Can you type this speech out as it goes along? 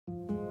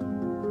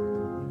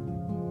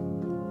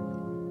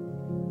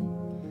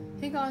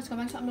Hey guys, welcome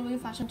back to another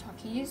fashion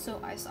Talky.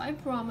 So as I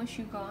promised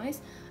you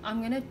guys,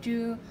 I'm gonna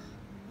do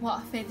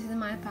what fits in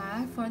my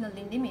bag for the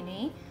Lindy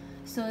Mini.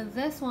 So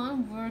this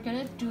one, we're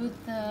gonna do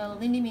the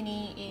Lindy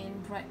Mini in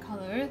bright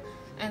color,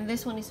 and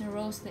this one is a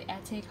rose the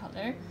Ete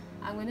color.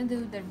 I'm gonna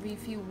do the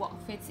review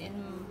what fits in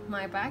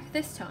my bag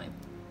this time.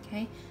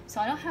 Okay,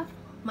 so I don't have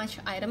much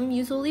item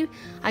usually.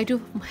 I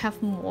do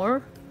have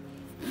more,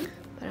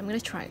 but I'm gonna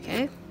try.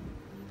 Okay,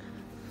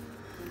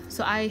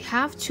 so I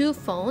have two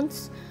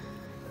phones.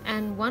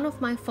 And one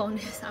of my phone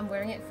is I'm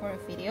wearing it for a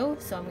video,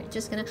 so I'm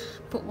just gonna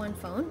put one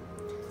phone.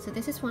 So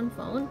this is one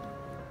phone.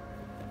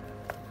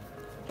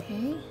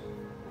 Okay,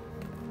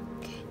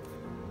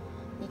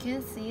 you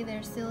can see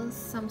there's still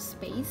some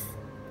space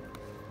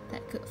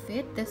that could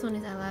fit. This one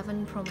is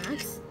 11 Pro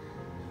Max,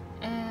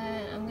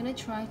 and I'm gonna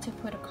try to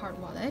put a card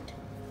wallet.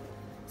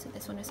 So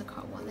this one is a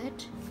card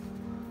wallet.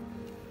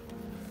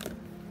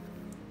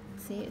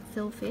 See, it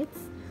still fits.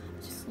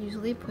 Just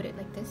usually put it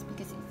like this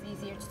because it's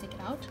easier to take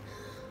it out.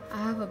 I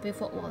have a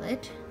pivot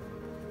wallet.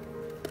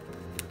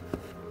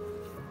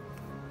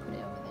 Put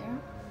it over there.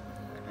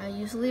 I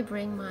usually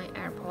bring my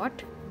AirPod.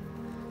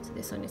 So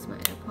this one is my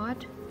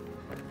AirPod.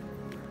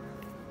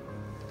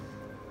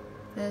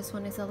 This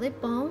one is a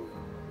lip balm.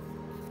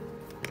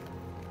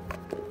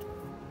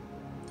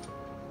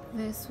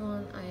 This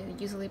one I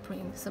usually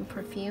bring some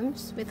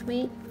perfumes with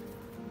me.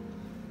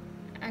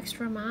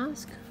 Extra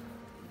mask.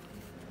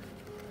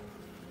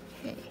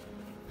 Okay.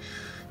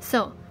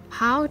 So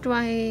how do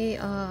I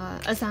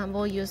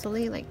assemble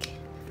usually? Like,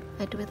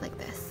 I do it like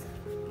this.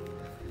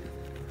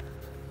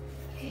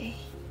 Okay.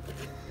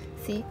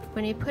 See,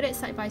 when you put it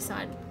side by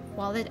side,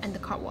 wallet and the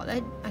card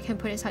wallet, I can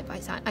put it side by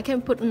side. I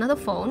can put another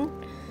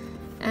phone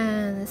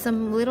and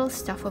some little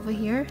stuff over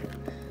here.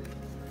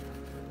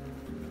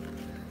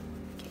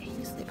 Okay,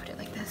 usually put it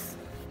like this.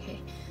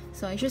 Okay,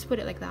 so I just put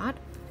it like that.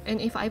 And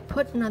if I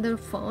put another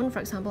phone, for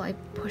example, I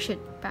push it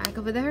back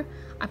over there,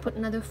 I put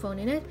another phone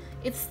in it,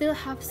 it still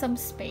have some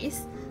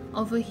space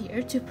over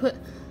here to put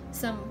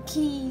some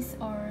keys,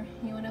 or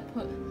you want to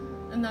put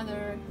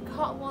another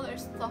card wallet or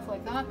stuff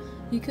like that,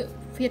 you could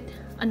fit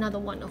another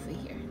one over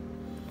here.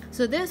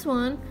 So this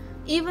one,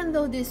 even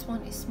though this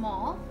one is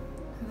small,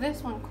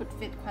 this one could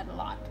fit quite a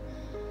lot.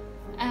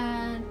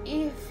 And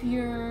if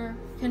you're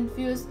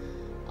confused,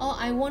 oh,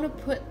 I want to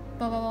put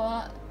blah blah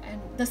blah and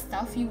the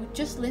stuff, you would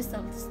just list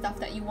the stuff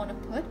that you want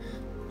to put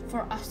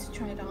for us to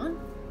try it on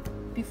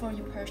before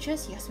you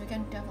purchase. Yes, we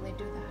can definitely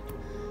do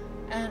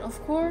that. And of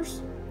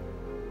course,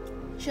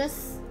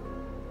 just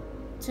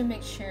to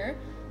make sure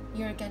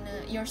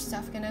your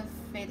stuff gonna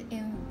fit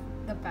in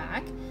the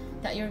bag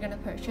that you're gonna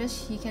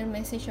purchase, you can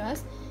message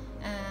us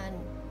and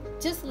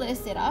just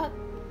list it out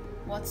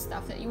what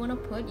stuff that you want to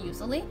put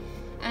usually,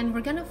 and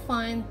we're gonna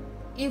find,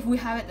 if we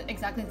have it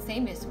exactly the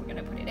same, is we're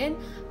gonna put it in,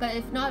 but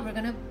if not, we're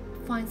gonna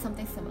find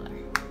something similar.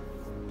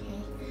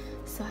 Okay,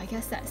 so I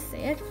guess that's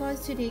it for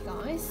today,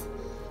 guys.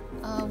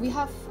 We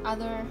have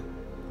other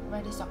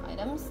ready stock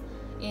items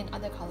in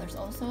other colors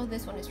also.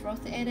 This one is Rose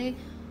Ede.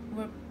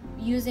 We're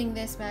using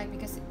this bag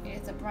because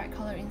it's a bright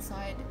color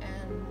inside,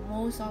 and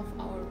most of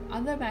our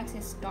other bags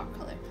is dark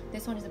color.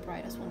 This one is the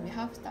brightest one we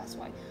have, that's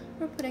why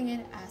we're putting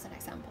it as an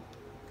example.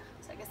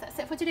 So I guess that's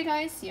it for today,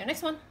 guys. See you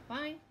next one.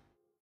 Bye.